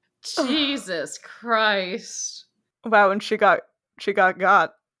minute. Jesus Christ. Wow, and she got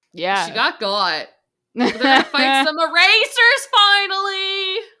got. Yeah. She got. They're gonna fight some erasers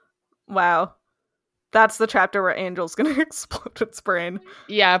finally. Wow. That's the chapter where Angel's gonna explode its brain.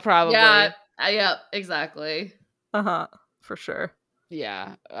 Yeah, probably. Yeah, exactly. Uh-huh, for sure.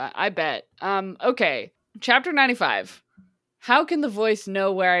 Yeah, I bet. Okay. Chapter 95. How can the voice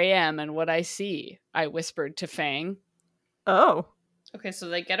know where I am and what I see? I whispered to Fang. Oh. Okay, so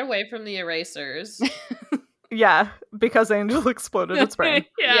they get away from the erasers. Yeah, because Angel exploded its brain.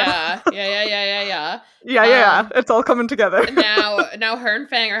 Yeah. Yeah. It's all coming together. Now her and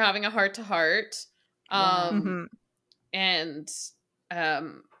Fang are having a heart-to-heart. Mhm. And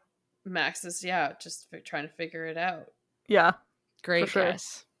Max is just trying to figure it out. Yeah. Great For sure.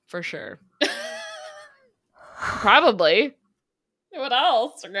 guess. For sure. Probably. What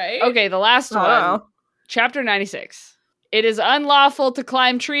else, right? Okay, the last one. Wow. Chapter 96. It is unlawful to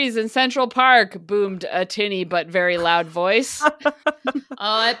climb trees in Central Park, boomed a tinny but very loud voice.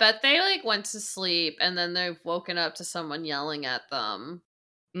 I bet they went to sleep and then they've woken up to someone yelling at them.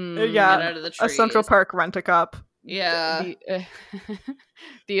 Yeah, Get out of the a trees. Central Park rent-a-cop. Yeah.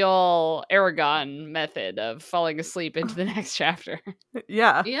 The old Aragon method of falling asleep into the next chapter.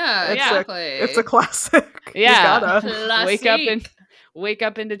 Yeah. Yeah, It's exactly. It's a classic. Yeah. You gotta. Wake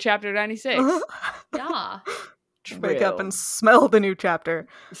up into chapter 96. Yeah. Wake up and smell the new chapter.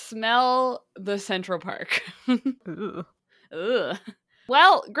 Smell the Central Park. Ooh. Ugh.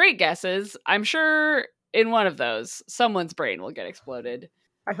 Well, great guesses. I'm sure in one of those, someone's brain will get exploded.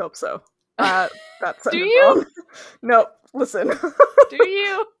 I hope so. That sounded Do you? wrong. No, listen. Do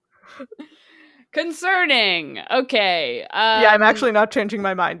you? Concerning. Okay. Yeah, I'm actually not changing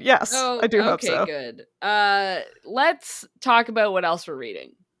my mind. Yes, I do hope so. Okay, good. Let's talk about what else we're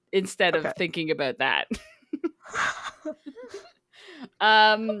reading instead of thinking about that.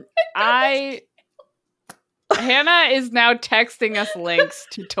 Hannah is now texting us links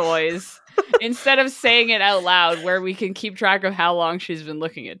to toys instead of saying it out loud where we can keep track of how long she's been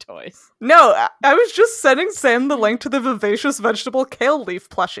looking at toys. No, I was just sending Sam the link to the vivacious vegetable kale leaf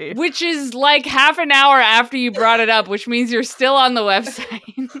plushie. Which is like half an hour after you brought it up, which means you're still on the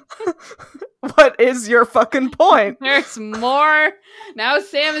website. What is your fucking point? There's more. Now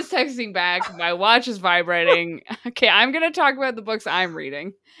Sam is texting back. My watch is vibrating. Okay, I'm going to talk about the books I'm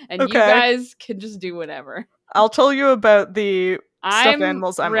reading. And you guys can just do whatever. I'll tell you about the stuffed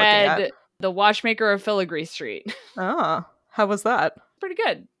animals I'm looking at. The Watchmaker of Filigree Street. Oh, how was that? Pretty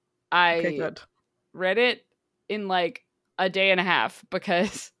good. I read it in like a day and a half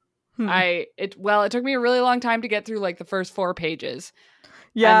because it took me a really long time to get through like the first 4 pages.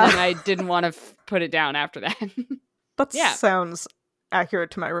 Yeah. And then I didn't want to put it down after that. That sounds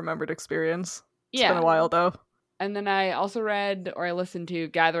accurate to my remembered experience. It's been a while though. And then I also listened to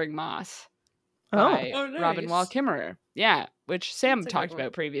Gathering Moss by Robin Wall Kimmerer. Yeah, which Sam talked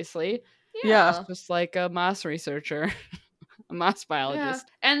about previously. Yeah. Just like a moss researcher, a moss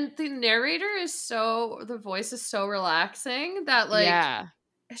biologist. Yeah. And the narrator the voice is so relaxing that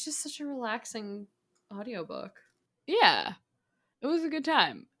it's just such a relaxing audiobook. Yeah. It was a good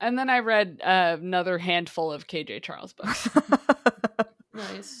time. And then I read another handful of KJ Charles books.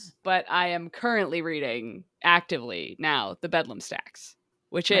 Nice. But I am currently reading actively now The Bedlam Stacks,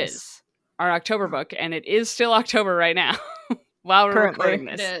 which is our October book, and it is still October right now while we're recording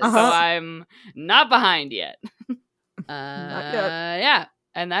this. So I'm not behind yet. Not yet. Yeah,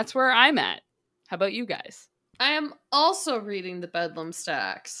 and that's where I'm at. How about you guys? I am also reading The Bedlam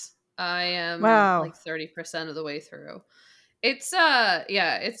Stacks. I am like 30% of the way through. It's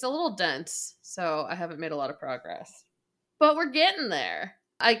it's a little dense, so I haven't made a lot of progress. But we're getting there.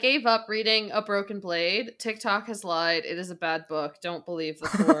 I gave up reading A Broken Blade. TikTok has lied. It is a bad book. Don't believe the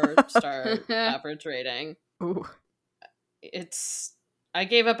 4-star average rating. Ooh. I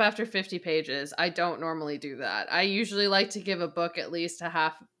gave up after 50 pages. I don't normally do that. I usually like to give a book at least a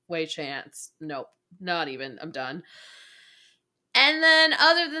halfway chance. Nope. Not even. I'm done. And then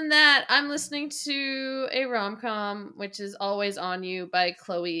other than that, I'm listening to a rom-com, which is Always on You by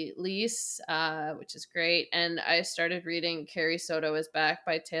Chloe Leese, which is great. And I started reading Carrie Soto is Back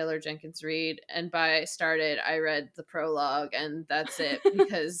by Taylor Jenkins Reid. And I read the prologue, and that's it,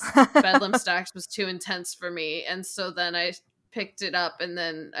 because Bedlam Stacks was too intense for me. And so then I picked it up, and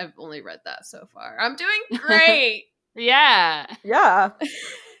then I've only read that so far. I'm doing great! Yeah.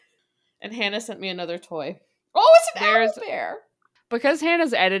 And Hannah sent me another toy. Oh, it's an owl bear! Because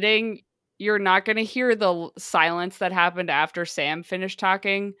Hannah's editing, you're not going to hear the silence that happened after Sam finished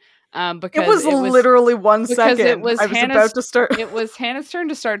talking. Because it was literally 1 second. It was about to start. It was Hannah's turn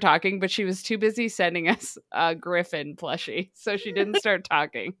to start talking, but she was too busy sending us a Griffin plushie, so she didn't start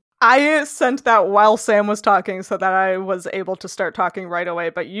talking. I sent that while Sam was talking so that I was able to start talking right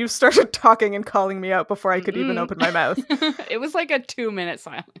away, but you started talking and calling me out before I could even open my mouth. It was like a 2-minute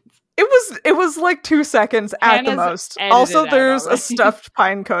silence. It was like 2 seconds at the most. Also, there's a stuffed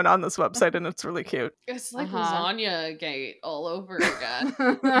pine cone on this website, and it's really cute. It's like lasagna gate all over again.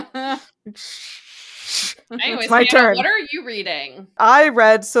 Anyways, my Hannah, turn. what are you reading? I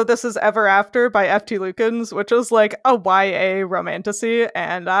read So This Is Ever After by F.T. Lukens, which is like a YA romantasy,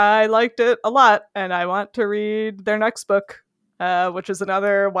 and I liked it a lot, and I want to read their next book, which is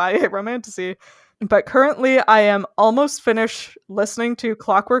another YA romantasy. But currently, I am almost finished listening to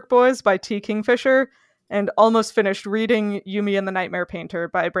Clockwork Boys by T. Kingfisher, and almost finished reading Yumi and the Nightmare Painter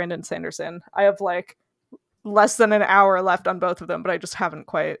by Brandon Sanderson. I have like less than an hour left on both of them, but I just haven't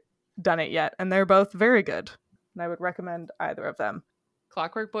quite done it yet, and they're both very good, and I would recommend either of them.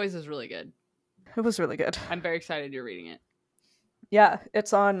 Clockwork Boys is really good. It was really good. I'm very excited you're reading it. Yeah,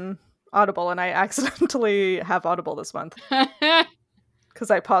 it's on Audible, and I accidentally have Audible this month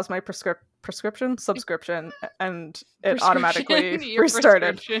because I paused my subscription, and it automatically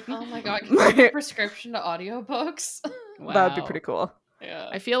restarted. Oh my god, can you get a prescription to audiobooks? Wow. That would be pretty cool. Yeah.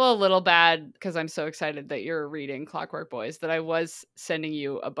 I feel a little bad because I'm so excited that you're reading Clockwork Boys that I was sending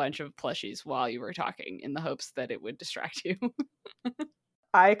you a bunch of plushies while you were talking in the hopes that it would distract you.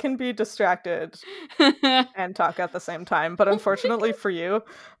 I can be distracted and talk at the same time, but unfortunately for you,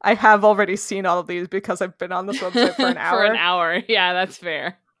 I have already seen all of these because I've been on this website for an hour. For an hour. Yeah, that's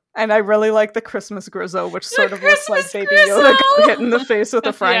fair. And I really like the Christmas Grizzo, which sort of looks like Baby Yoda got hit in the face with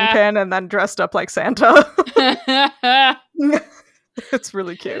a frying pan and then dressed up like Santa. It's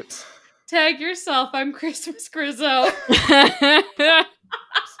really cute. Tag yourself, I'm Christmas Grizzo.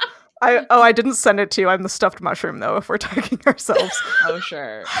 I didn't send it to you. I'm the stuffed mushroom, though, if we're tagging ourselves. Oh,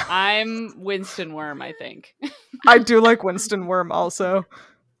 sure. I'm Winston Worm, I think. I do like Winston Worm also.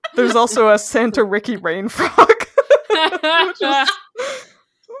 There's also a Santa Ricky Rain Frog, which is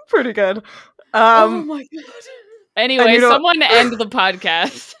pretty good. Oh my god. Anyway, someone end the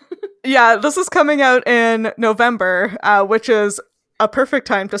podcast. Yeah, this is coming out in November, which is a perfect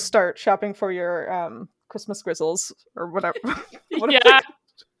time to start shopping for your Christmas grizzles or whatever. Yeah.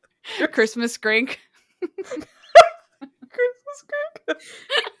 Your Christmas grink. Christmas grink.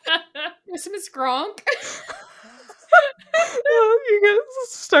 Christmas gronk. You can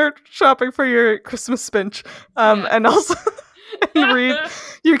start shopping for your Christmas spinch. And also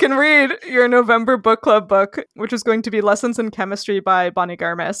you can read your November book club book, which is going to be Lessons in Chemistry by Bonnie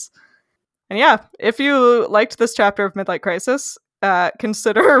Garmis. And yeah, if you liked this chapter of Midlight Crisis,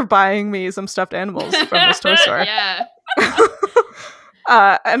 consider buying me some stuffed animals from this toy store. Yeah.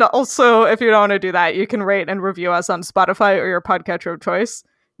 And also, if you don't want to do that, you can rate and review us on Spotify or your podcatcher of choice.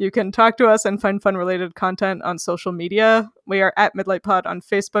 You can talk to us and find fun-related content on social media. We are at Midlight Pod on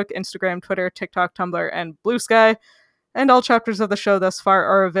Facebook, Instagram, Twitter, TikTok, Tumblr, and Blue Sky. And all chapters of the show thus far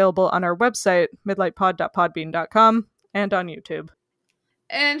are available on our website, midlightpod.podbean.com, and on YouTube.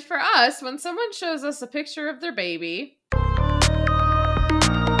 And for us, when someone shows us a picture of their baby,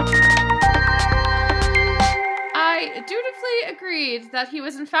 I dutifully agreed that he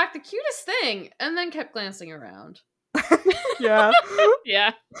was in fact the cutest thing, and then kept glancing around. Yeah.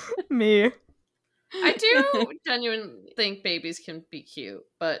 Yeah. Me. I do genuinely think babies can be cute,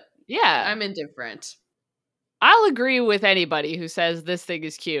 but yeah, I'm indifferent. I'll agree with anybody who says this thing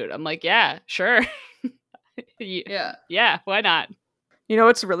is cute. I'm like, yeah, sure. Yeah, why not? You know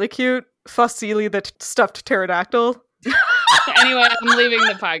what's really cute? Fossili the stuffed pterodactyl. Anyway, I'm leaving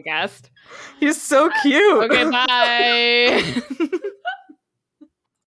the podcast. He's so cute. Okay, bye.